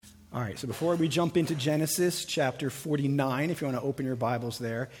All right, so before we jump into Genesis chapter 49, if you want to open your Bibles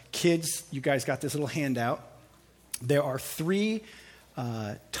there, kids, you guys got this little handout. There are three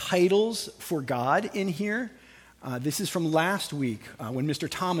titles for God in here. This is from last week when Mr.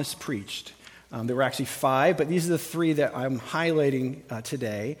 Thomas preached. There were actually five, but these are the three that I'm highlighting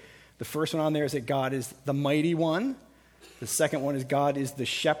today. The first one on there is that God is the mighty one. The second one is God is the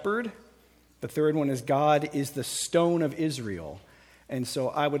shepherd. The third one is God is the stone of Israel. And so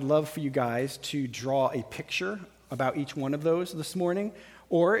I would love for you guys to draw a picture about each one of those this morning.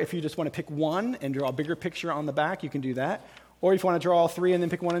 Or if you just want to pick one and draw a bigger picture on the back, you can do that. Or if you want to draw all three and then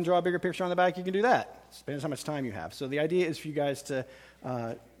pick one and draw a bigger picture on the back, you can do that. It depends how much time you have. So the idea is for you guys to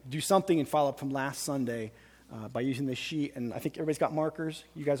do something and follow up from last Sunday by using this sheet. And I think everybody's got markers.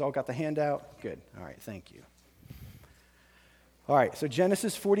 You guys all got the handout? Good. All right, thank you. All right, so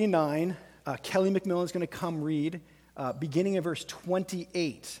Genesis 49, Kelly McMillan is going to come read beginning of verse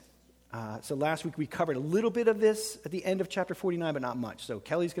 28. So last week we covered a little bit of this at the end of chapter 49, but not much. So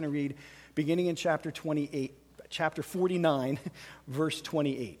Kelly's going to read beginning in chapter 49, verse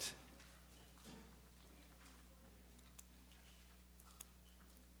 28.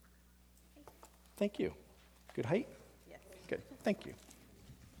 Thank you. Good height? Yes. Good. Thank you.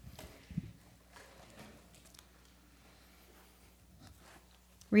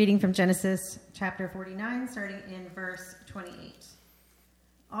 Reading from Genesis chapter 49, starting in verse 28.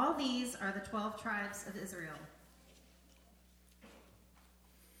 All these are the 12 tribes of Israel.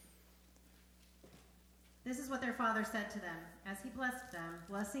 This is what their father said to them, as he blessed them,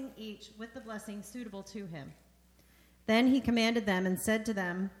 blessing each with the blessing suitable to him. Then he commanded them and said to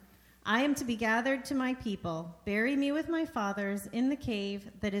them, I am to be gathered to my people. Bury me with my fathers in the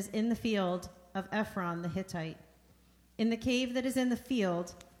cave that is in the field of Ephron the Hittite, in the cave that is in the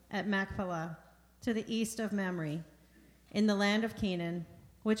field at Machpelah, to the east of Mamre, in the land of Canaan,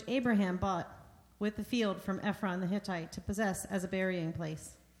 which Abraham bought with the field from Ephron the Hittite to possess as a burying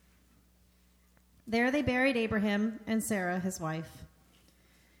place. There they buried Abraham and Sarah his wife.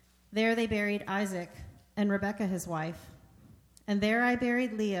 There they buried Isaac and Rebekah his wife. And there I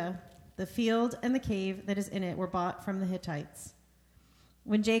buried Leah. The field and the cave that is in it were bought from the Hittites.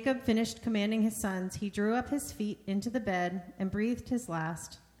 When Jacob finished commanding his sons, he drew up his feet into the bed and breathed his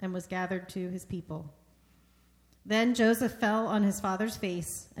last and was gathered to his people. Then Joseph fell on his father's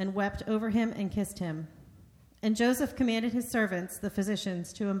face and wept over him and kissed him. And Joseph commanded his servants, the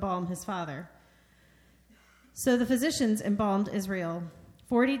physicians, to embalm his father. So the physicians embalmed Israel.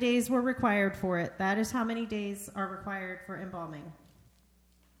 40 days were required for it. That is how many days are required for embalming.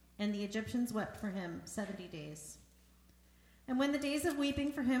 And the Egyptians wept for him 70 days. And when the days of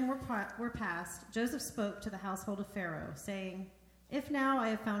weeping for him were past, Joseph spoke to the household of Pharaoh, saying, If now I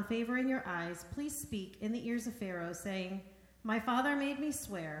have found favor in your eyes, please speak in the ears of Pharaoh, saying, My father made me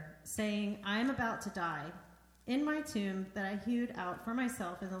swear, saying, I am about to die. In my tomb that I hewed out for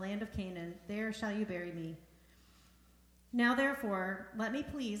myself in the land of Canaan, there shall you bury me. Now therefore, let me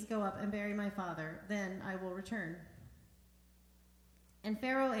please go up and bury my father, then I will return. And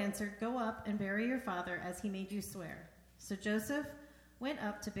Pharaoh answered, Go up and bury your father as he made you swear. So Joseph went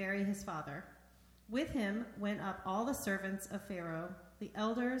up to bury his father. With him went up all the servants of Pharaoh, the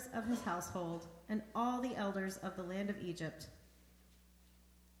elders of his household, and all the elders of the land of Egypt.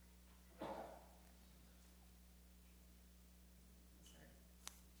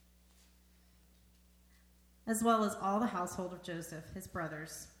 As well as all the household of Joseph, his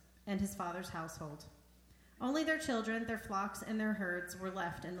brothers, and his father's household. Only their children, their flocks, and their herds were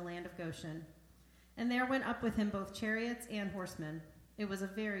left in the land of Goshen. And there went up with him both chariots and horsemen. It was a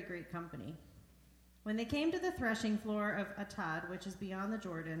very great company. When they came to the threshing floor of Atad, which is beyond the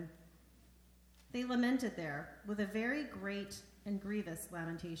Jordan, they lamented there with a very great and grievous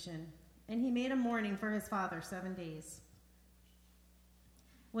lamentation. And he made a mourning for his father 7 days.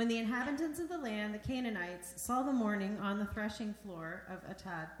 When the inhabitants of the land, the Canaanites, saw the mourning on the threshing floor of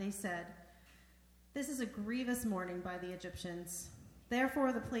Atad, they said, This is a grievous mourning by the Egyptians.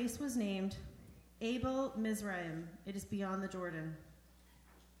 Therefore the place was named Abel Mizraim. It is beyond the Jordan.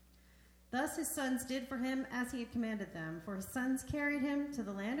 Thus his sons did for him as he had commanded them, for his sons carried him to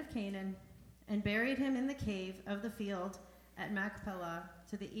the land of Canaan and buried him in the cave of the field at Machpelah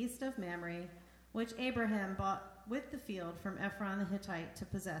to the east of Mamre, which Abraham bought with the field from Ephron the Hittite to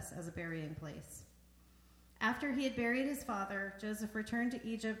possess as a burying place. After he had buried his father, Joseph returned to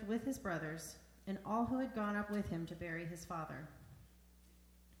Egypt with his brothers and all who had gone up with him to bury his father.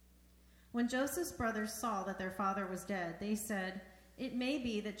 When Joseph's brothers saw that their father was dead, they said, It may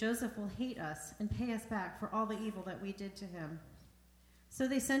be that Joseph will hate us and pay us back for all the evil that we did to him. So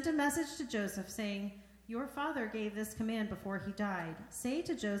they sent a message to Joseph saying, Your father gave this command before he died. Say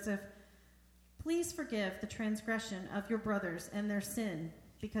to Joseph, please forgive the transgression of your brothers and their sin,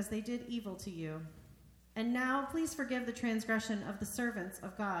 because they did evil to you. And now please forgive the transgression of the servants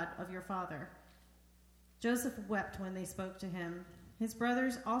of God of your father. Joseph wept when they spoke to him. His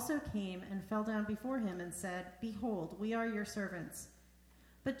brothers also came and fell down before him and said, behold, we are your servants.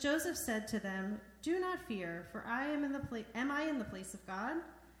 But Joseph said to them, do not fear, for am I in the place of God?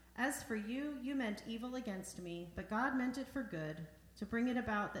 As for you, you meant evil against me, but God meant it for good, to bring it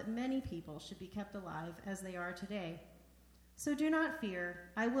about that many people should be kept alive as they are today. So do not fear,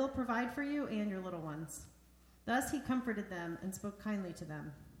 I will provide for you and your little ones. Thus he comforted them and spoke kindly to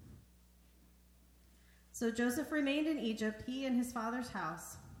them. So Joseph remained in Egypt, he and his father's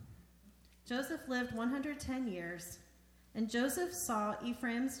house. Joseph lived 110 years, and Joseph saw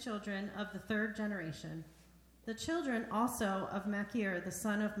Ephraim's children of the third generation. The children also of Machir, the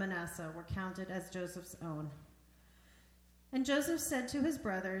son of Manasseh, were counted as Joseph's own. And Joseph said to his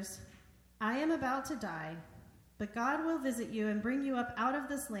brothers, I am about to die, but God will visit you and bring you up out of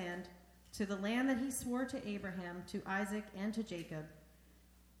this land to the land that he swore to Abraham, to Isaac, and to Jacob.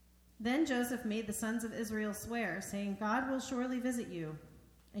 Then Joseph made the sons of Israel swear, saying, God will surely visit you,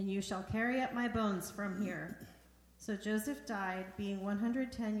 and you shall carry up my bones from here. So Joseph died, being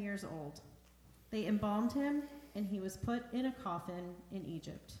 110 years old. They embalmed him, and he was put in a coffin in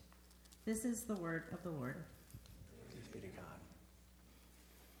Egypt. This is the word of the Lord. Praise be to God.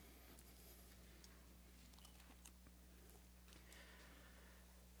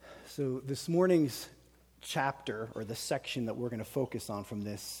 So this morning's chapter, or the section that we're going to focus on from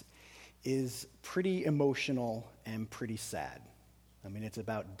this, is pretty emotional and pretty sad. I mean, it's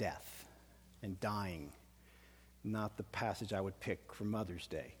about death and dying, not the passage I would pick for Mother's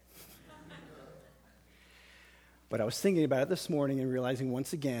Day. But I was thinking about it this morning and realizing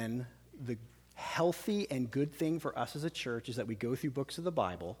once again, the healthy and good thing for us as a church is that we go through books of the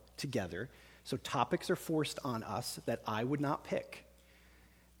Bible together. So topics are forced on us that I would not pick.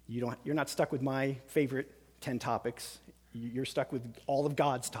 You're not stuck with my favorite 10 topics. You're stuck with all of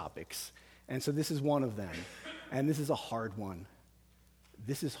God's topics. And so this is one of them. And this is a hard one.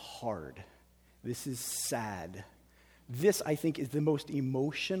 This is hard. This is sad. This, I think, is the most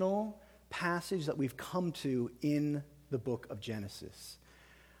emotional passage that we've come to in the book of Genesis.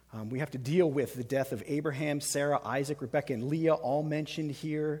 We have to deal with the death of Abraham, Sarah, Isaac, Rebekah, and Leah, all mentioned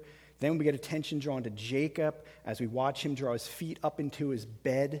here. Then we get attention drawn to Jacob as we watch him draw his feet up into his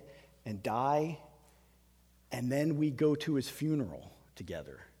bed and die. And then we go to his funeral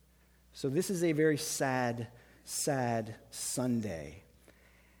together. So this is a very sad, sad Sunday.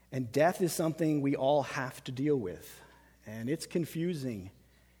 And death is something we all have to deal with. And it's confusing,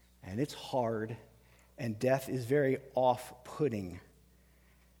 and it's hard, and death is very off-putting.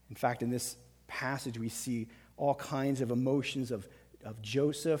 In fact, in this passage, we see all kinds of emotions of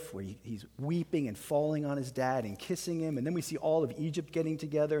Joseph, where he's weeping and falling on his dad and kissing him. And then we see all of Egypt getting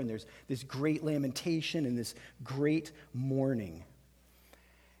together, and there's this great lamentation and this great mourning.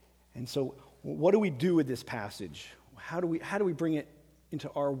 And so what do we do with this passage? How do we bring it into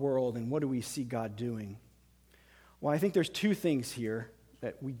our world, and what do we see God doing? Well, I think there's two things here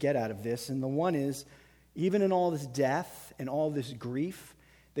that we get out of this. And the one is, even in all this death and all this grief,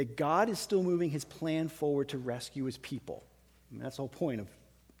 that God is still moving his plan forward to rescue his people. And that's the whole point of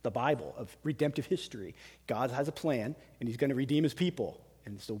the Bible, of redemptive history. God has a plan, and he's going to redeem his people.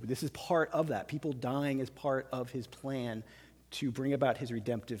 And so this is part of that. People dying is part of his plan to bring about his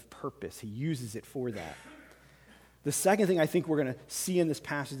redemptive purpose. He uses it for that. The second thing I think we're going to see in this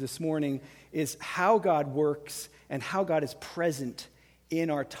passage this morning is how God works and how God is present in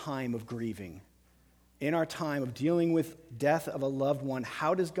our time of grieving. In our time of dealing with death of a loved one,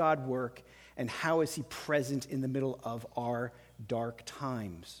 how does God work, and how is he present in the middle of our dark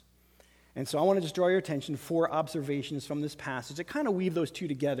times? And so I want to just draw your attention to 4 observations from this passage that kind of weave those two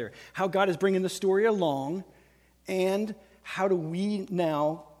together. How God is bringing the story along, and how do we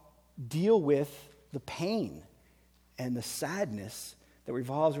now deal with the pain and the sadness that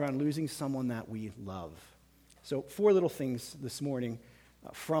revolves around losing someone that we love. So 4 little things this morning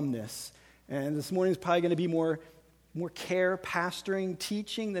from this. And this morning is probably going to be more care, pastoring,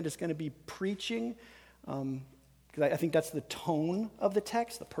 teaching than it's going to be preaching. Because I think that's the tone of the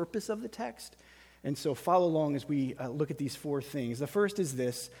text, the purpose of the text. And so follow along as we look at these 4 things. The first is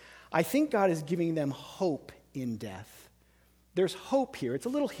this. I think God is giving them hope in death. There's hope here. It's a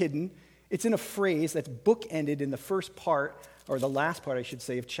little hidden. It's in a phrase that's bookended in the first part or the last part, I should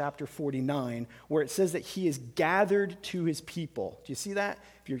say, of chapter 49, where it says that he is gathered to his people. Do you see that?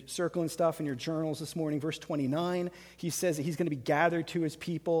 If you're circling stuff in your journals this morning, verse 29, he says that he's going to be gathered to his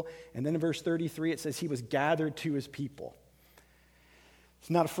people. And then in verse 33, it says he was gathered to his people. It's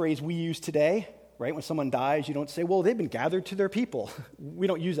not a phrase we use today, right? When someone dies, you don't say, well, they've been gathered to their people. We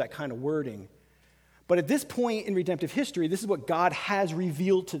don't use that kind of wording. But at this point in redemptive history, this is what God has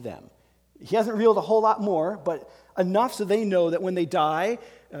revealed to them. He hasn't revealed a whole lot more, but enough so they know that when they die,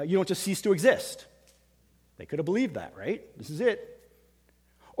 you don't just cease to exist. They could have believed that, right? This is it.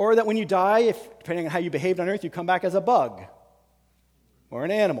 Or that when you die, depending on how you behaved on earth, you come back as a bug, or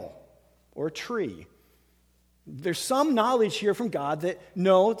an animal, or a tree. There's some knowledge here from God that,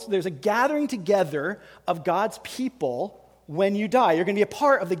 no, there's a gathering together of God's people when you die. You're going to be a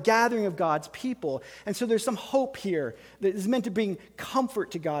part of the gathering of God's people. And so there's some hope here that is meant to bring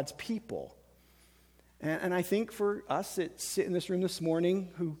comfort to God's people. And I think for us that sit in this room this morning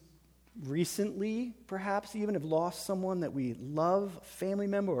who recently perhaps even have lost someone that we love, a family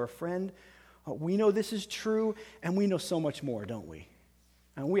member or a friend, we know this is true, and we know so much more, don't we?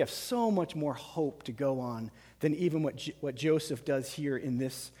 And we have so much more hope to go on than even what Joseph does here in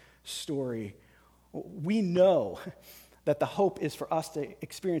this story. We know that the hope is for us to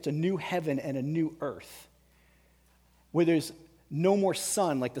experience a new heaven and a new earth, where there's no more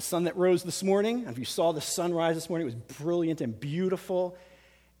sun, like the sun that rose this morning. If you saw the sunrise this morning, it was brilliant and beautiful.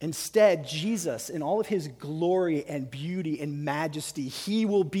 Instead, Jesus, in all of his glory and beauty and majesty, he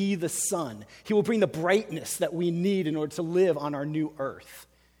will be the sun. He will bring the brightness that we need in order to live on our new earth.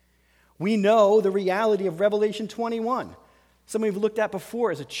 We know the reality of Revelation 21, something we've looked at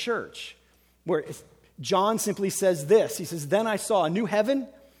before as a church, where John simply says this. He says, "Then I saw a new heaven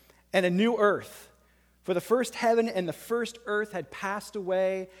and a new earth. For the first heaven and the first earth had passed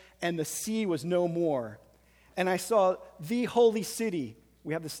away, and the sea was no more. And I saw the holy city."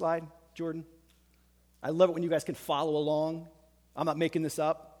 We have the slide, Jordan? I love it when you guys can follow along. I'm not making this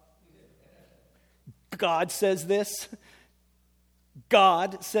up. God says this.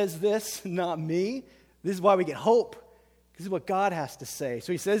 God says this, not me. This is why we get hope. This is what God has to say.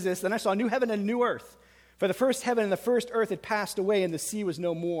 So he says this, "Then I saw a new heaven and a new earth. For the first heaven and the first earth had passed away, and the sea was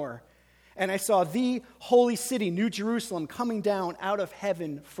no more. And I saw the holy city, New Jerusalem, coming down out of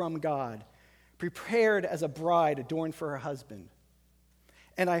heaven from God, prepared as a bride adorned for her husband.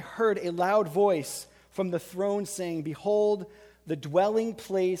 And I heard a loud voice from the throne saying, 'Behold, the dwelling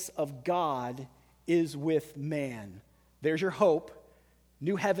place of God is with man.'" There's your hope.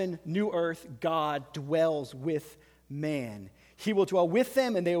 New heaven, new earth, God dwells with man. He will dwell with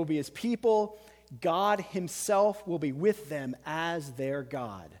them, and they will be his people. God himself will be with them as their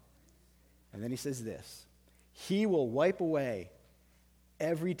God. And then he says this, "He will wipe away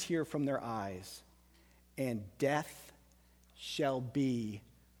every tear from their eyes, and death shall be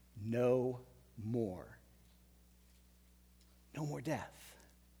no more." No more death.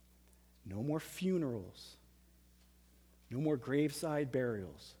 No more funerals. No more graveside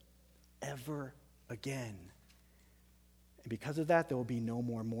burials ever again. And because of that, there will be no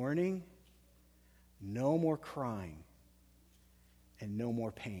more mourning, no more crying, and no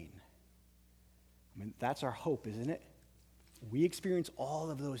more pain. I mean, that's our hope, isn't it? We experience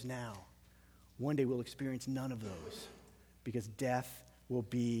all of those now. One day we'll experience none of those because death will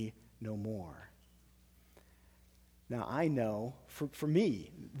be no more. Now, I know, for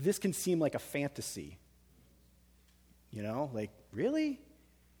me, this can seem like a fantasy. You know, like, really?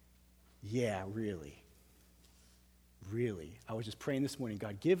 Yeah, really. Really. I was just praying this morning,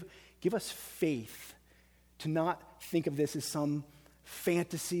 God, give us faith to not think of this as some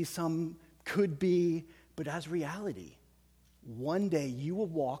fantasy, some could be, but as reality. One day you will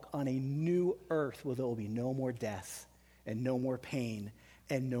walk on a new earth where there will be no more death and no more pain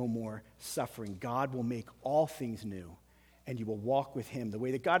and no more suffering. God will make all things new, and you will walk with him the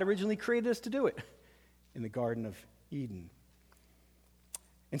way that God originally created us to do it in the Garden of Eden.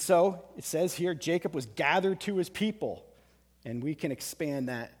 And so it says here, Jacob was gathered to his people, and we can expand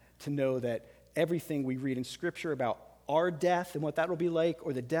that to know that everything we read in Scripture about our death and what that will be like,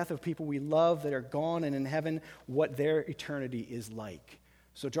 or the death of people we love that are gone and in heaven, what their eternity is like.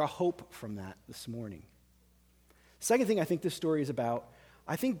 So draw hope from that this morning. Second thing I think this story is about,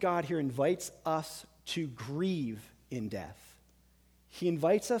 I think God here invites us to grieve in death. He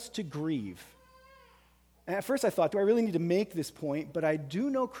invites us to grieve. And at first I thought, do I really need to make this point? But I do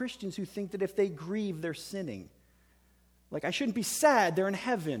know Christians who think that if they grieve, they're sinning. Like, I shouldn't be sad, they're in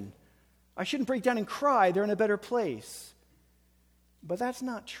heaven. I shouldn't break down and cry, they're in a better place. But that's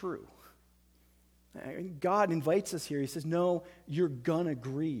not true. God invites us here. He says, no, you're gonna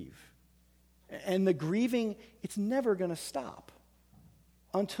grieve. And the grieving, it's never going to stop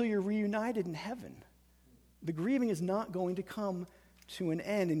until you're reunited in heaven. The grieving is not going to come to an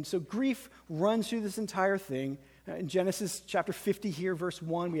end. And so grief runs through this entire thing. In Genesis chapter 50 here, verse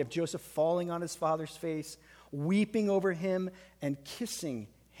 1, we have Joseph falling on his father's face, weeping over him and kissing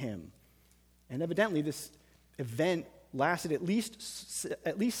him. And evidently this event lasted at least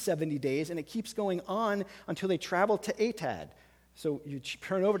 70 days, and it keeps going on until they travel to Atad. So you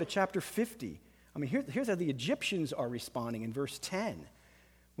turn over to chapter 50. I mean, here's how the Egyptians are responding in verse 10.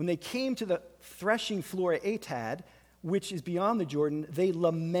 When they came to the threshing floor at Atad, which is beyond the Jordan, they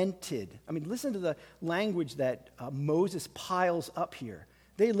lamented. I mean, listen to the language that Moses piles up here.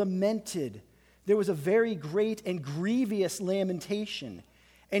 They lamented. There was a very great and grievous lamentation.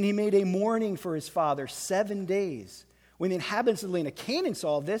 And he made a mourning for his father 7 days. When the inhabitants of the land of Canaan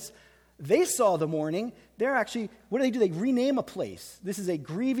saw this, they saw the mourning. They're actually, what do? They rename a place. This is a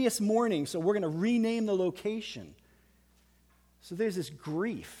grievous mourning, so we're going to rename the location. So there's this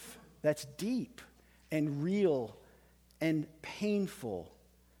grief that's deep and real and painful.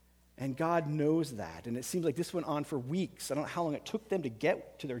 And God knows that. And it seems like this went on for weeks. I don't know how long it took them to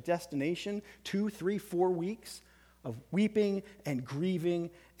get to their destination. 2, 3, 4 weeks of weeping and grieving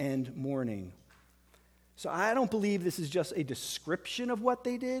and mourning. So I don't believe this is just a description of what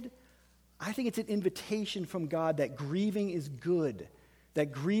they did. I think it's an invitation from God that grieving is good,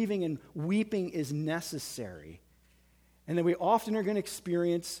 that grieving and weeping is necessary. And that we often are going to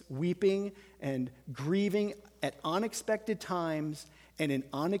experience weeping and grieving at unexpected times and in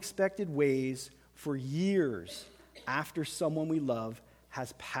unexpected ways for years after someone we love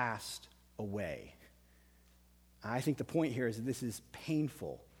has passed away. I think the point here is that this is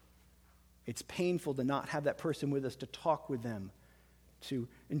painful. It's painful to not have that person with us, to talk with them, to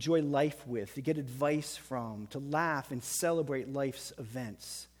enjoy life with, to get advice from, to laugh and celebrate life's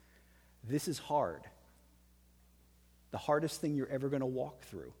events. This is hard. The hardest thing you're ever going to walk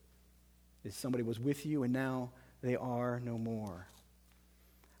through is somebody was with you and now they are no more.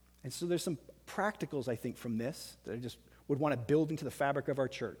 And so there's some practicals, I think, from this that I just would want to build into the fabric of our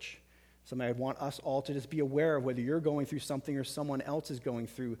church. Something I'd want us all to just be aware of, whether you're going through something or someone else is going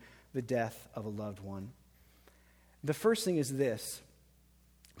through the death of a loved one. The first thing is this,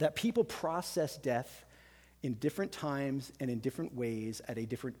 that people process death in different times and in different ways at a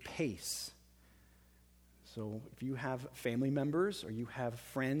different pace. So if you have family members or you have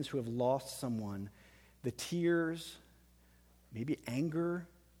friends who have lost someone, the tears, maybe anger,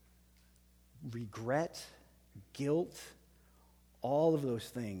 regret, guilt, all of those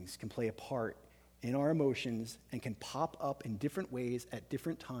things can play a part in our emotions and can pop up in different ways at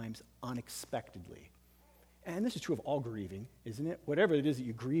different times unexpectedly. And this is true of all grieving, isn't it? Whatever it is that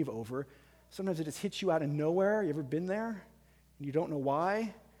you grieve over, sometimes it just hits you out of nowhere. You ever been there? And you don't know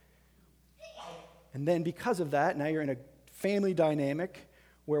why? And then because of that, now you're in a family dynamic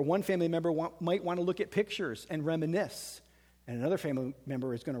where one family member might want to look at pictures and reminisce, and another family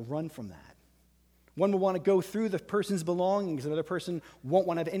member is going to run from that. One will want to go through the person's belongings, another person won't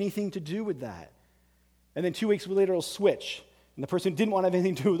want to have anything to do with that. And then 2 weeks later it'll switch, and the person who didn't want to have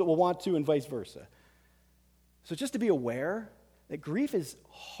anything to do with it will want to, and vice versa. So just to be aware that grief is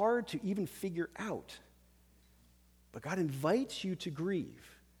hard to even figure out. But God invites you to grieve.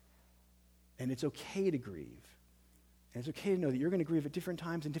 And it's okay to grieve. And it's okay to know that you're going to grieve at different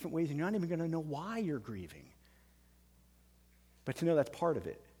times in different ways, and you're not even going to know why you're grieving. But to know that's part of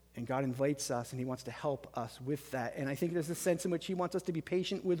it. And God invites us, and he wants to help us with that. And I think there's a sense in which he wants us to be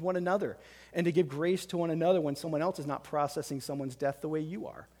patient with one another and to give grace to one another when someone else is not processing someone's death the way you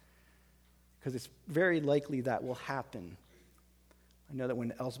are. Because it's very likely that will happen. I know that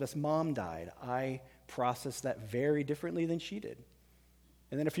when Elspeth's mom died, I processed that very differently than she did.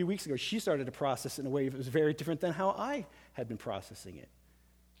 And then a few weeks ago, she started to process it in a way that was very different than how I had been processing it.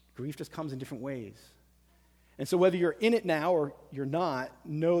 Grief just comes in different ways. And so whether you're in it now or you're not,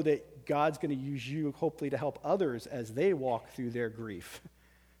 know that God's going to use you, hopefully, to help others as they walk through their grief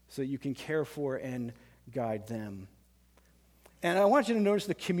so you can care for and guide them. And I want you to notice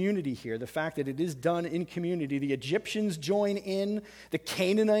the community here, the fact that it is done in community. The Egyptians join in, the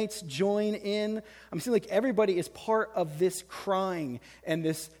Canaanites join in. I'm seeing like everybody is part of this crying and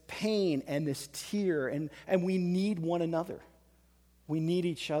this pain and this tear, and we need one another. We need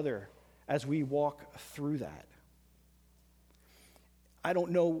each other as we walk through that. I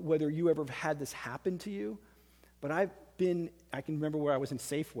don't know whether you ever had this happen to you, but I can remember where I was in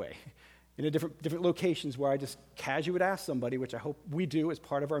Safeway, in different locations where I just casually would ask somebody, which I hope we do as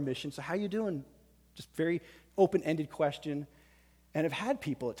part of our mission, so how you doing? Just very open-ended question. And I've had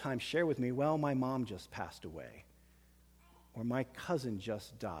people at times share with me, well, my mom just passed away, or my cousin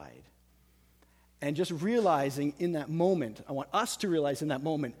just died. And just realizing in that moment, I want us to realize in that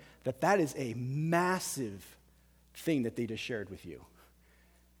moment that that is a massive thing that they just shared with you.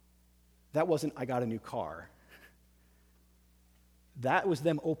 That wasn't, I got a new car. That was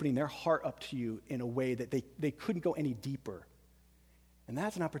them opening their heart up to you in a way that they couldn't go any deeper. And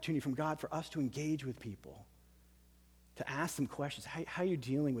that's an opportunity from God for us to engage with people, to ask them questions. How are you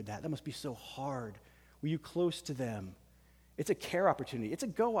dealing with that? That must be so hard. Were you close to them? It's a care opportunity. It's a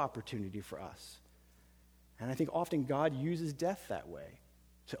go opportunity for us. And I think often God uses death that way,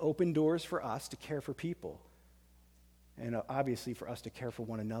 to open doors for us to care for people, and obviously for us to care for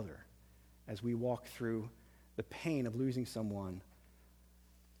one another as we walk through the pain of losing someone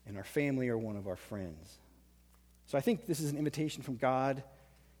in our family or one of our friends. So I think this is an invitation from God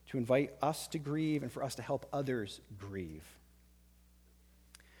to invite us to grieve and for us to help others grieve.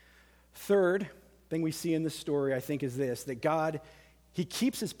 Third thing we see in this story, I think, is this, that God, he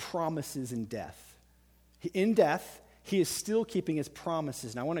keeps his promises in death. In death, he is still keeping his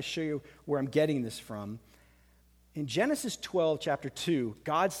promises. And I want to show you where I'm getting this from. In Genesis 12, chapter 2,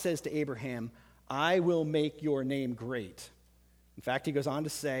 God says to Abraham, I will make your name great. In fact, he goes on to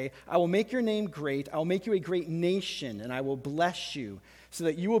say, I will make your name great, I will make you a great nation, and I will bless you, so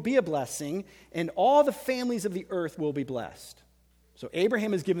that you will be a blessing, and all the families of the earth will be blessed. So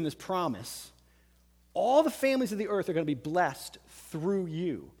Abraham is given this promise. All the families of the earth are going to be blessed through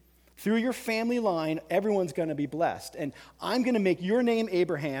you. Through your family line, everyone's going to be blessed. And I'm going to make your name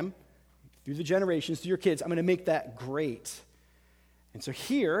Abraham, through the generations, through your kids, I'm going to make that great. And so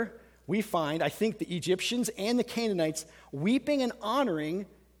here we find, I think, the Egyptians and the Canaanites weeping and honoring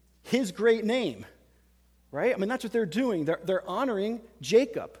his great name, right? I mean, that's what they're doing. They're honoring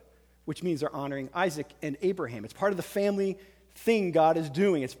Jacob, which means they're honoring Isaac and Abraham. It's part of the family thing God is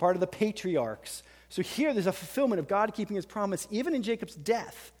doing. It's part of the patriarchs. So here there's a fulfillment of God keeping his promise, even in Jacob's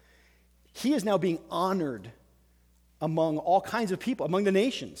death. He is now being honored among all kinds of people, among the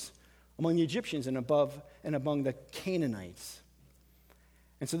nations, among the Egyptians and among the Canaanites.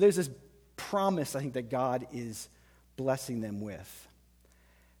 And so there's this promise, I think, that God is blessing them with.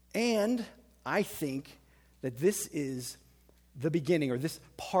 And I think that this is the beginning, or this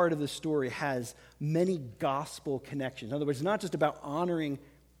part of the story has many gospel connections. In other words, it's not just about honoring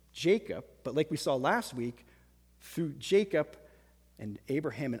Jacob, but like we saw last week, through Jacob and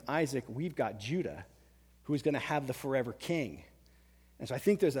Abraham and Isaac, we've got Judah, who is going to have the forever king. And so I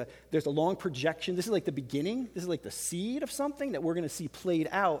think there's a long projection. This is like the beginning. This is like the seed of something that we're going to see played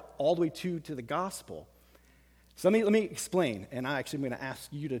out all the way to the gospel. So let me explain, and I'm going to ask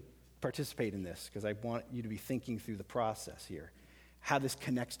you to participate in this because I want you to be thinking through the process here, how this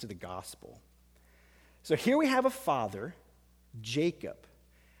connects to the gospel. So here we have a father, Jacob,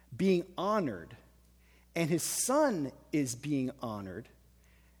 being honored, and his son is being honored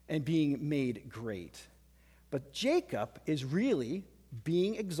and being made great. But Jacob is really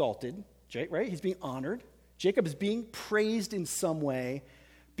being exalted, right? He's being honored. Jacob is being praised in some way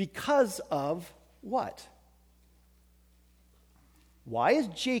because of what? Why is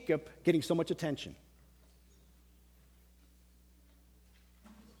Jacob getting so much attention?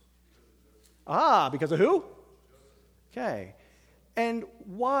 Because of who? Okay. And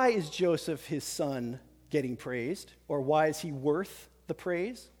why is Joseph, his son, getting praised? Or why is he worth the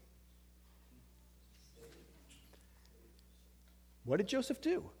praise? What did Joseph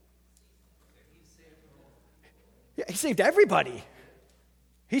do? Yeah, he saved everybody.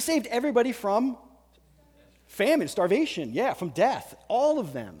 He saved everybody from famine, starvation, from death, all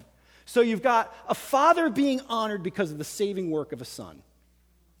of them. So you've got a father being honored because of the saving work of a son.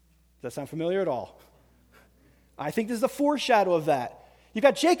 Does that sound familiar at all? I think this is a foreshadow of that. You've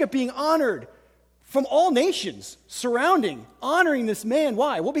got Jacob being honored from all nations surrounding, honoring this man.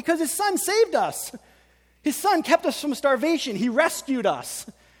 Why? Well, because his son saved us. His son kept us from starvation. He rescued us.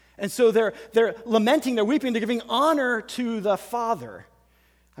 And so they're lamenting, they're weeping, they're giving honor to the Father.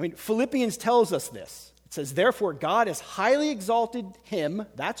 I mean, Philippians tells us this. It says, therefore, God has highly exalted him,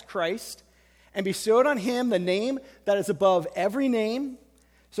 that's Christ, and bestowed on him the name that is above every name,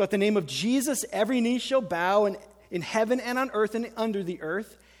 so at the name of Jesus every knee shall bow in heaven and on earth and under the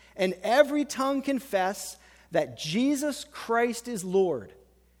earth, and every tongue confess that Jesus Christ is Lord,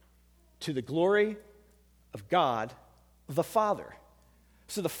 to the glory of God the Father.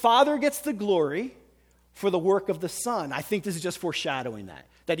 So the Father gets the glory for the work of the Son. I think this is just foreshadowing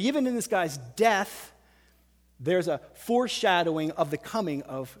that even in this guy's death, there's a foreshadowing of the coming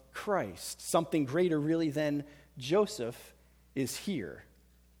of Christ. Something greater really than Joseph is here.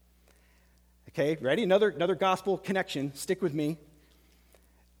 Okay, ready? Another gospel connection. Stick with me.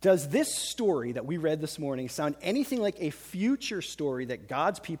 Does this story that we read this morning sound anything like a future story that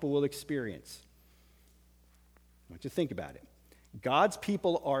God's people will experience? I want you to think about it. God's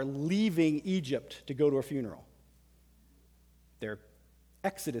people are leaving Egypt to go to a funeral. They're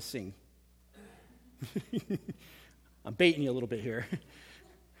exodusing. I'm baiting you a little bit here.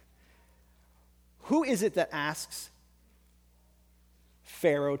 Who is it that asks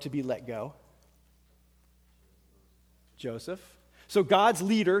Pharaoh to be let go? Joseph. So God's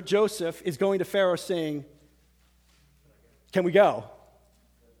leader, Joseph, is going to Pharaoh saying, can we go?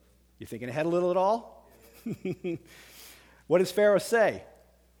 You thinking ahead a little at all? What does Pharaoh say?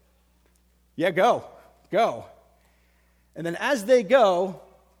 Yeah, go. And then as they go,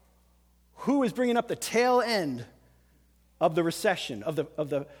 who is bringing up the tail end of the recession, of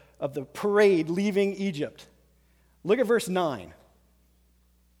the parade leaving Egypt? Look at verse 9.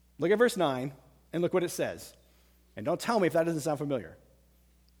 Look at verse 9 and look what it says. And don't tell me if that doesn't sound familiar.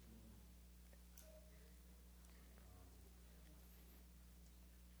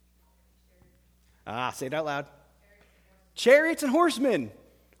 Say it out loud. Chariots and horsemen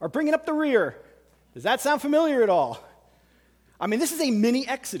are bringing up the rear. Does that sound familiar at all? I mean, this is a mini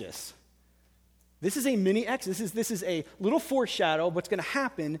Exodus. This is a little foreshadow of what's going to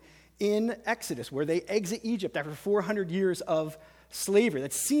happen in Exodus, where they exit Egypt after 400 years of slavery.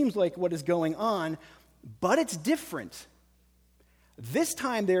 That seems like what is going on, but it's different. This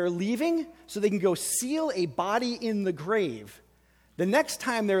time they're leaving so they can go seal a body in the grave. The next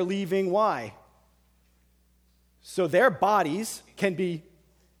time they're leaving, why? So their bodies can be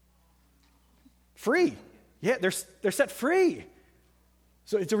free. Yeah, they're set free.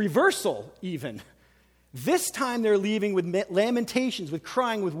 So it's a reversal even. This time they're leaving with lamentations, with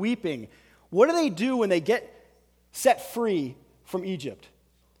crying, with weeping. What do they do when they get set free from Egypt?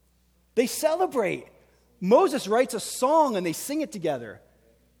 They celebrate. Moses writes a song and they sing it together.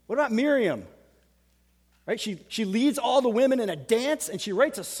 What about Miriam? Right? She leads all the women in a dance and she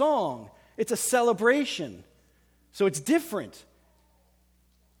writes a song. It's a celebration. So it's different.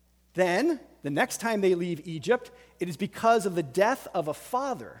 Then, the next time they leave Egypt, it is because of the death of a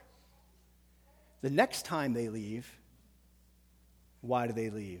father. The next time they leave, why do they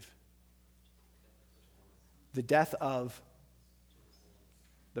leave? The death of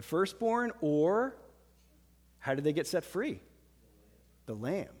the firstborn, or how did they get set free? The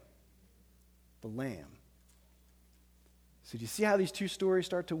lamb. The lamb. So do you see how these two stories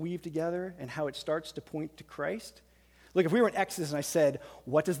start to weave together and how it starts to point to Christ? Look, if we were in Exodus and I said,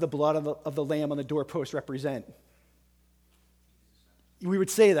 what does the blood of the lamb on the doorpost represent? We would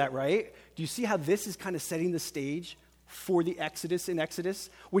say that, right? Do you see how this is kind of setting the stage for the Exodus in Exodus,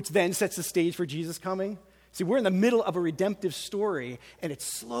 which then sets the stage for Jesus coming? See, we're in the middle of a redemptive story, and it's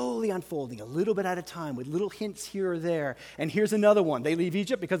slowly unfolding a little bit at a time with little hints here or there. And here's another one. They leave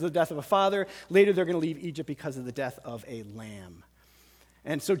Egypt because of the death of a father. Later, they're going to leave Egypt because of the death of a lamb.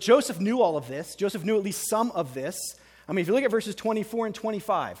 And so Joseph knew all of this. Joseph knew at least some of this. I mean, if you look at verses 24 and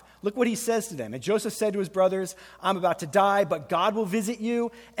 25, look what he says to them. And Joseph said to his brothers, I'm about to die, but God will visit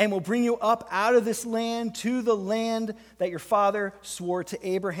you and will bring you up out of this land to the land that your father swore to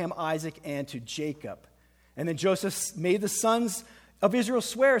Abraham, Isaac, and to Jacob. And then Joseph made the sons of Israel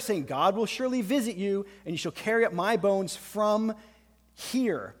swear, saying, God will surely visit you, and you shall carry up my bones from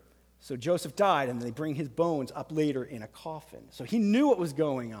here. So Joseph died, and they bring his bones up later in a coffin. So he knew what was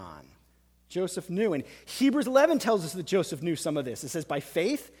going on. Joseph knew. And Hebrews 11 tells us that Joseph knew some of this. It says, by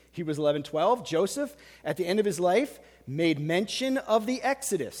faith, Hebrews 11:12, Joseph, at the end of his life, made mention of the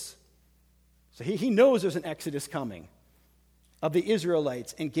Exodus. So he knows there's an Exodus coming of the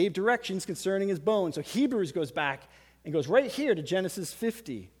Israelites and gave directions concerning his bones. So Hebrews goes back and goes right here to Genesis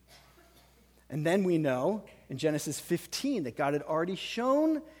 50. And then we know in Genesis 15 that God had already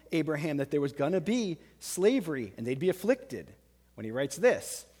shown Abraham that there was going to be slavery and they'd be afflicted. When he writes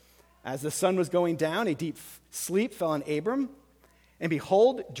this, as the sun was going down, a deep sleep fell on Abram, and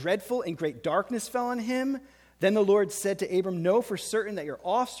behold, dreadful and great darkness fell on him. Then the Lord said to Abram, know for certain that your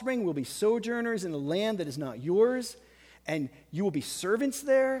offspring will be sojourners in a land that is not yours, and you will be servants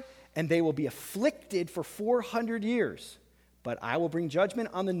there, and they will be afflicted for 400 years. But I will bring judgment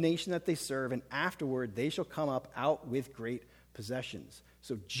on the nation that they serve, and afterward they shall come up out with great possessions.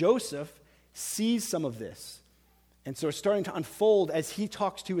 So Joseph sees some of this. And so it's starting to unfold as he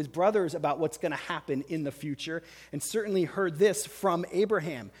talks to his brothers about what's going to happen in the future, and certainly heard this from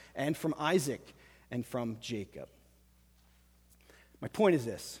Abraham and from Isaac and from Jacob. My point is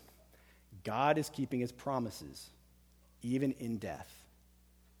this: God is keeping his promises, even in death.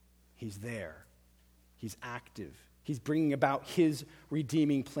 He's there. He's active. He's bringing about his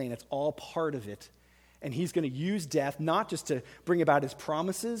redeeming plan. It's all part of it. And he's going to use death not just to bring about his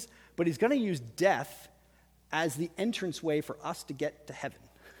promises, but he's going to use death as the entranceway for us to get to heaven.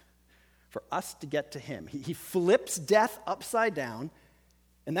 for us to get to him. He flips death upside down,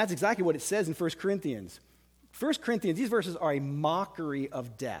 and that's exactly what it says in 1 Corinthians. 1 Corinthians, these verses are a mockery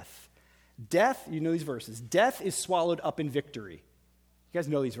of death. Death, you know these verses, death is swallowed up in victory. You guys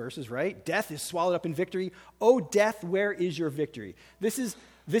know these verses, right? Death is swallowed up in victory. Oh, death, where is your victory? This is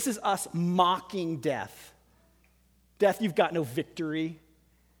us mocking death. Death, you've got no victory.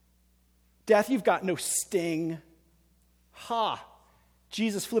 Death, you've got no sting. Ha!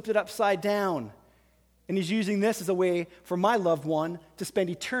 Jesus flipped it upside down. And he's using this as a way for my loved one to spend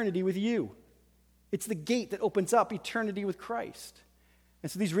eternity with you. It's the gate that opens up eternity with Christ.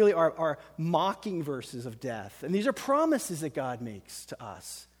 And so these really are mocking verses of death. And these are promises that God makes to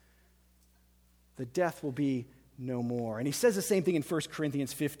us. That death will be no more. And he says the same thing in 1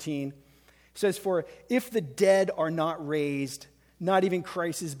 Corinthians 15. He says, for if the dead are not raised, not even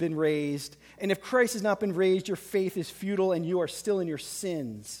Christ has been raised. And if Christ has not been raised, your faith is futile and you are still in your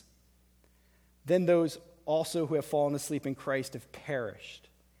sins. Then those also who have fallen asleep in Christ have perished.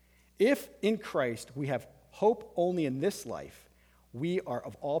 If in Christ we have hope only in this life, we are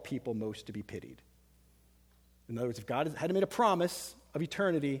of all people most to be pitied. In other words, if God had made a promise of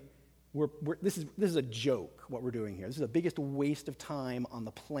eternity, this is a joke, what we're doing here. This is the biggest waste of time on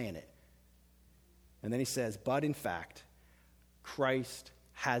the planet. And then he says, but in fact, Christ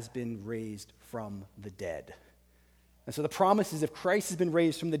has been raised from the dead. And so the promise is if Christ has been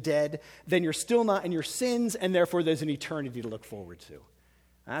raised from the dead, then you're still not in your sins, and therefore there's an eternity to look forward to.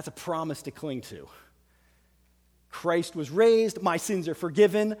 And that's a promise to cling to. Christ was raised, my sins are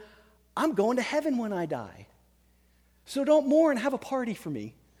forgiven, I'm going to heaven when I die. So don't mourn, have a party for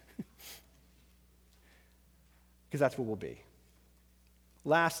me. Because that's what we'll be.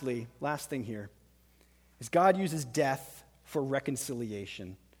 Lastly, last thing here, is God uses death for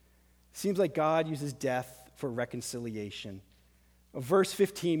reconciliation. Seems like God uses death for reconciliation. Verse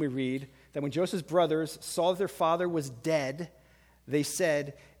 15 we read that when Joseph's brothers saw that their father was dead, they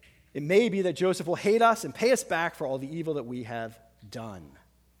said, it may be that Joseph will hate us and pay us back for all the evil that we have done.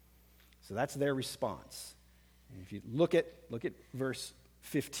 So that's their response. And if you look at verse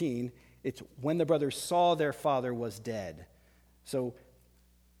 15, it's when the brothers saw their father was dead. So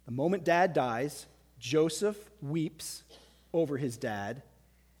the moment dad dies, Joseph weeps over his dad,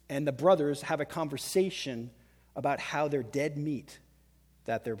 and the brothers have a conversation about how their dead meat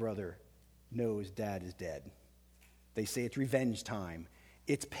that their brother knows dad is dead. They say it's revenge time.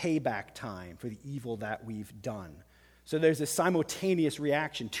 It's payback time for the evil that we've done. So there's a simultaneous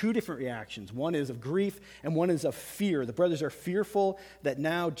reaction, two different reactions. One is of grief and one is of fear. The brothers are fearful that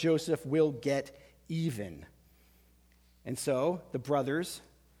now Joseph will get even. And so the brothers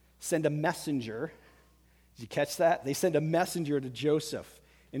send a messenger. Did you catch that? They send a messenger to Joseph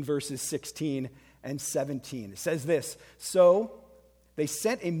in verses 16 and 17. It says this, so they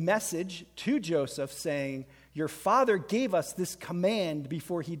sent a message to Joseph saying, your father gave us this command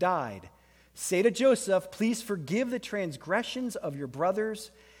before he died. Say to Joseph, please forgive the transgressions of your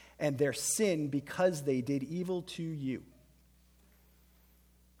brothers and their sin because they did evil to you.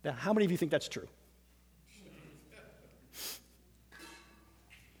 Now, how many of you think that's true?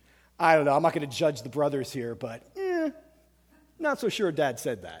 I don't know. I'm not going to judge the brothers here, but not so sure dad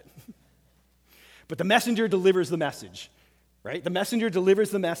said that. But the messenger delivers the message, right? The messenger delivers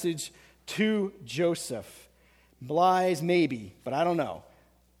the message to Joseph. Lies, maybe, but I don't know.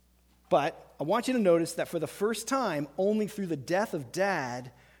 But I want you to notice that for the first time, only through the death of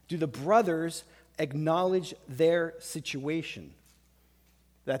dad, do the brothers acknowledge their situation.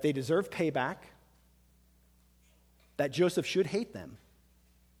 That they deserve payback, that Joseph should hate them.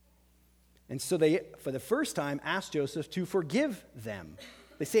 And so they, for the first time, ask Joseph to forgive them.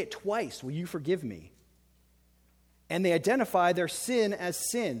 They say it twice, will you forgive me? And they identify their sin as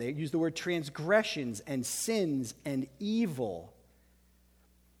sin. They use the word transgressions and sins and evil.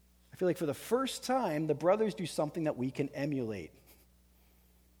 I feel like for the first time, the brothers do something that we can emulate.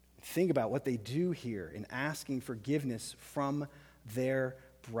 Think about what they do here in asking forgiveness from their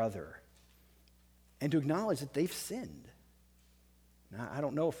brother. And to acknowledge that they've sinned. Now, I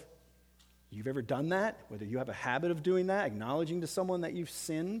don't know if you've ever done that, whether you have a habit of doing that, acknowledging to someone that you've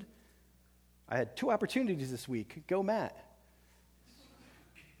sinned. I had 2 opportunities this week. Go, Matt.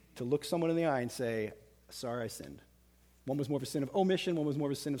 To look someone in the eye and say, sorry, I sinned. One was more of a sin of omission. One was more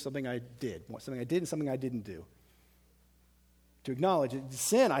of a sin of something I did. Something I did and something I didn't do. To acknowledge it,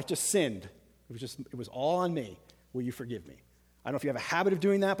 sin, I just sinned. It was all on me. Will you forgive me? I don't know if you have a habit of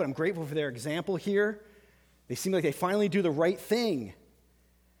doing that, but I'm grateful for their example here. They seem like they finally do the right thing.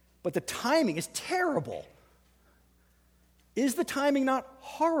 But the timing is terrible. Is the timing not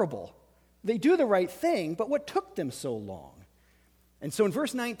horrible? They do the right thing, but what took them so long? And so in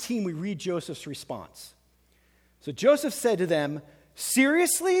verse 19, we read Joseph's response. So Joseph said to them,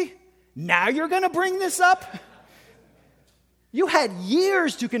 "Seriously? Now you're going to bring this up? You had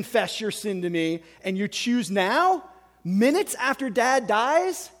years to confess your sin to me, and you choose now, minutes after Dad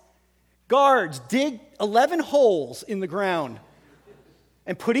dies? Guards, dig 11 holes in the ground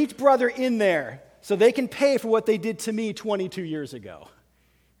and put each brother in there so they can pay for what they did to me 22 years ago."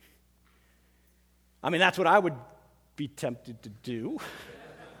 I mean, that's what I would be tempted to do.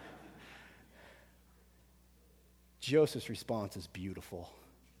 Joseph's response is beautiful.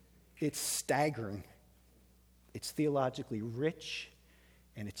 It's staggering. It's theologically rich,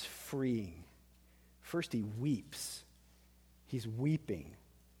 and it's freeing. First, he weeps. He's weeping.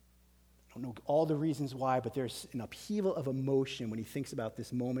 I don't know all the reasons why, but there's an upheaval of emotion when he thinks about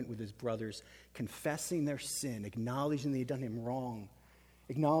this moment with his brothers, confessing their sin, acknowledging they'd done him wrong,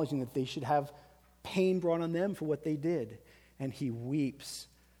 acknowledging that they should have pain brought on them for what they did. And he weeps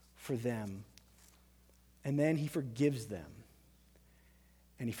for them. And then he forgives them.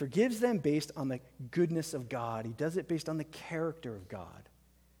 And he forgives them based on the goodness of God. He does it based on the character of God.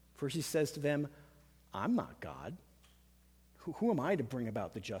 First he says to them, "I'm not God. Who am I to bring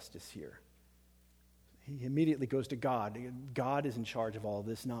about the justice here?" He immediately goes to God. God is in charge of all of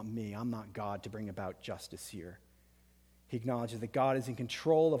this, not me. I'm not God to bring about justice here. He acknowledges that God is in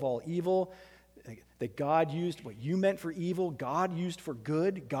control of all evil, that God used what you meant for evil, God used for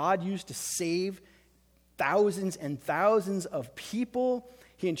good, God used to save thousands and thousands of people.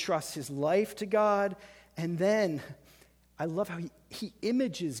 He entrusts his life to God. And then, I love how he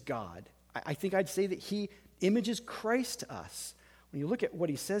images God. I think I'd say that he images Christ to us. When you look at what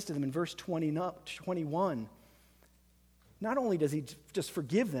he says to them in verse 21, not only does he just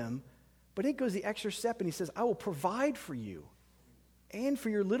forgive them, but he goes the extra step and he says, "I will provide for you and for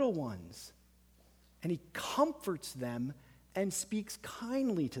your little ones." And he comforts them and speaks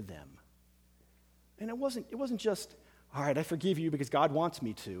kindly to them. And it wasn't just, "All right, I forgive you because God wants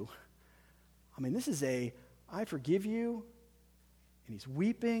me to." I mean, this is I forgive you, and he's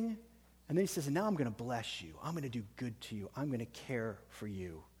weeping, and then he says, "And now I'm going to bless you. I'm going to do good to you. I'm going to care for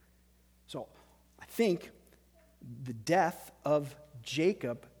you." So I think the death of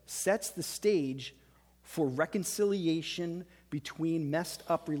Jacob sets the stage for reconciliation between messed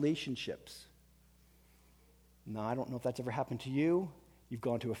up relationships. Now, I don't know if that's ever happened to you. You've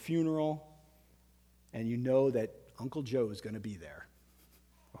gone to a funeral, and you know that Uncle Joe is going to be there,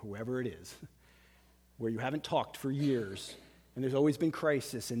 or whoever it is, where you haven't talked for years, and there's always been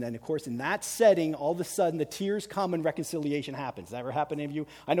crisis. And then, of course, in that setting, all of a sudden, the tears come and reconciliation happens. Has that ever happened to any of you?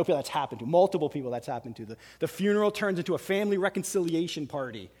 I know people that's happened to, multiple people that's happened to. The funeral turns into a family reconciliation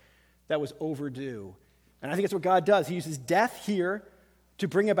party that was overdue. And I think that's what God does. He uses death here to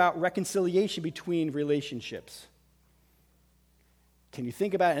bring about reconciliation between relationships. Can you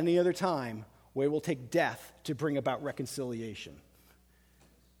think about any other time where it will take death to bring about reconciliation?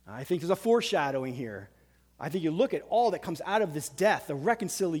 I think there's a foreshadowing here. I think you look at all that comes out of this death, the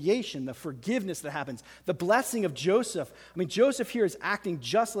reconciliation, the forgiveness that happens, the blessing of Joseph. I mean, Joseph here is acting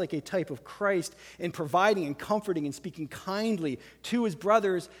just like a type of Christ in providing and comforting and speaking kindly to his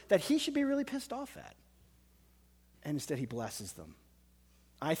brothers that he should be really pissed off at. And instead he blesses them.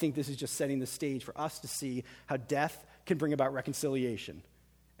 I think this is just setting the stage for us to see how death can bring about reconciliation.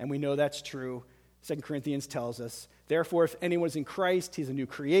 And we know that's true. 2 Corinthians tells us, "Therefore, if anyone is in Christ, he's a new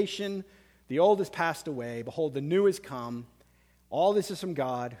creation. The old has passed away. Behold, the new has come. All this is from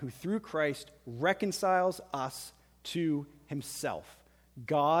God, who through Christ reconciles us to himself."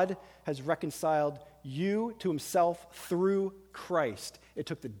 God has reconciled you to himself through Christ. It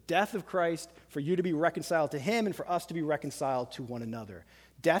took the death of Christ for you to be reconciled to him and for us to be reconciled to one another.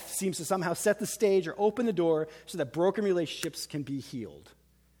 Death seems to somehow set the stage or open the door so that broken relationships can be healed.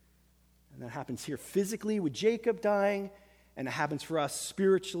 And that happens here physically with Jacob dying, and it happens for us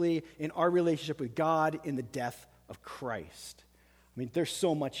spiritually in our relationship with God in the death of Christ. I mean, there's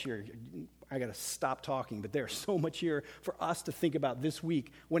so much here. I got to stop talking, but there's so much here for us to think about this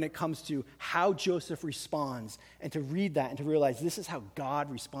week when it comes to how Joseph responds, and to read that and to realize this is how God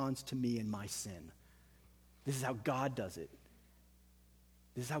responds to me in my sin. This is how God does it.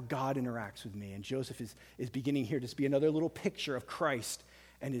 This is how God interacts with me. And Joseph is beginning here to just be another little picture of Christ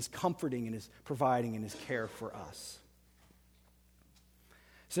and his comforting and his providing and his care for us.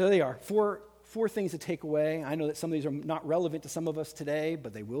 So there they are, four things to take away. I know that some of these are not relevant to some of us today,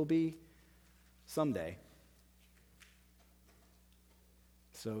 but they will be someday.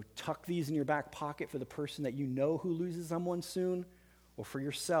 So tuck these in your back pocket for the person that you know who loses someone soon, or for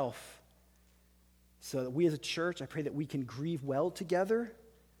yourself, so that we as a church, I pray that we can grieve well together.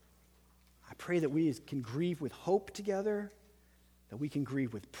 I pray that we can grieve with hope together, that we can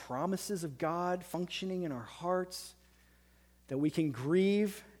grieve with promises of God functioning in our hearts, that we can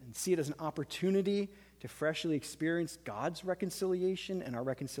grieve and see it as an opportunity to freshly experience God's reconciliation and our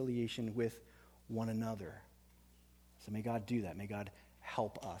reconciliation with one another. So may God do that. May God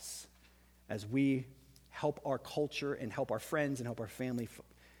help us as we help our culture and help our friends and help our family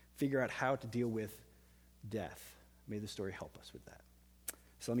figure out how to deal with death. May the story help us with that.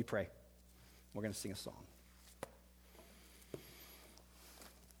 So let me pray. We're going to sing a song.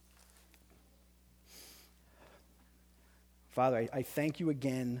 Father, I thank you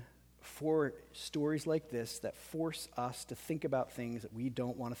again for stories like this that force us to think about things that we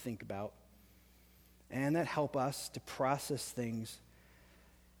don't want to think about, and that help us to process things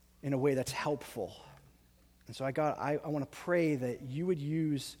in a way that's helpful. And so, God, I want to pray that you would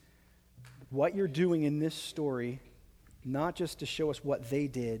use what you're doing in this story, not just to show us what they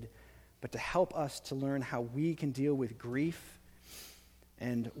did, but to help us to learn how we can deal with grief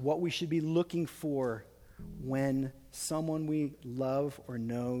and what we should be looking for when someone we love or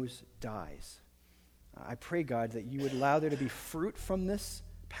knows dies. I pray, God, that you would allow there to be fruit from this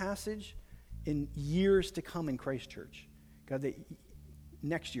passage in years to come in Christ Church. God, that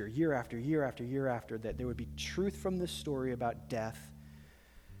next year, year after year after year after, that there would be truth from this story about death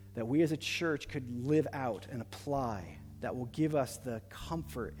that we as a church could live out and apply, that will give us the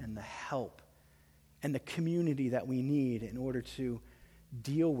comfort and the help and the community that we need in order to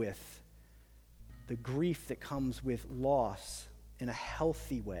deal with the grief that comes with loss in a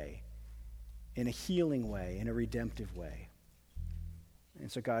healthy way, in a healing way, in a redemptive way. And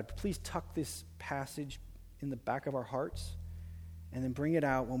so, God, please tuck this passage in the back of our hearts and then bring it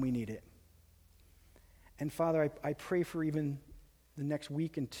out when we need it. And Father, I pray for even the next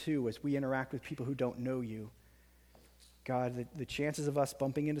week and two as we interact with people who don't know you. God, the chances of us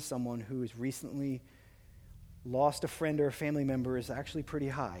bumping into someone who has recently lost a friend or a family member is actually pretty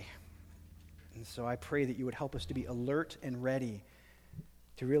high. And so I pray that you would help us to be alert and ready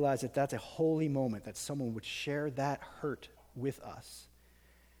to realize that that's a holy moment, that someone would share that hurt with us.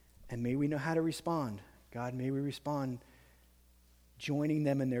 And may we know how to respond. God, may we respond joining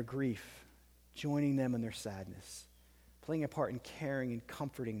them in their grief, joining them in their sadness, playing a part in caring and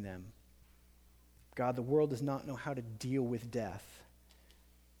comforting them. God, the world does not know how to deal with death.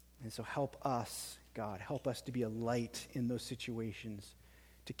 And so help us, God, help us to be a light in those situations,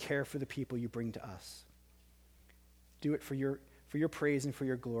 to care for the people you bring to us. Do it for your praise and for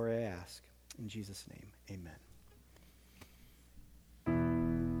your glory, I ask. In Jesus' name, amen.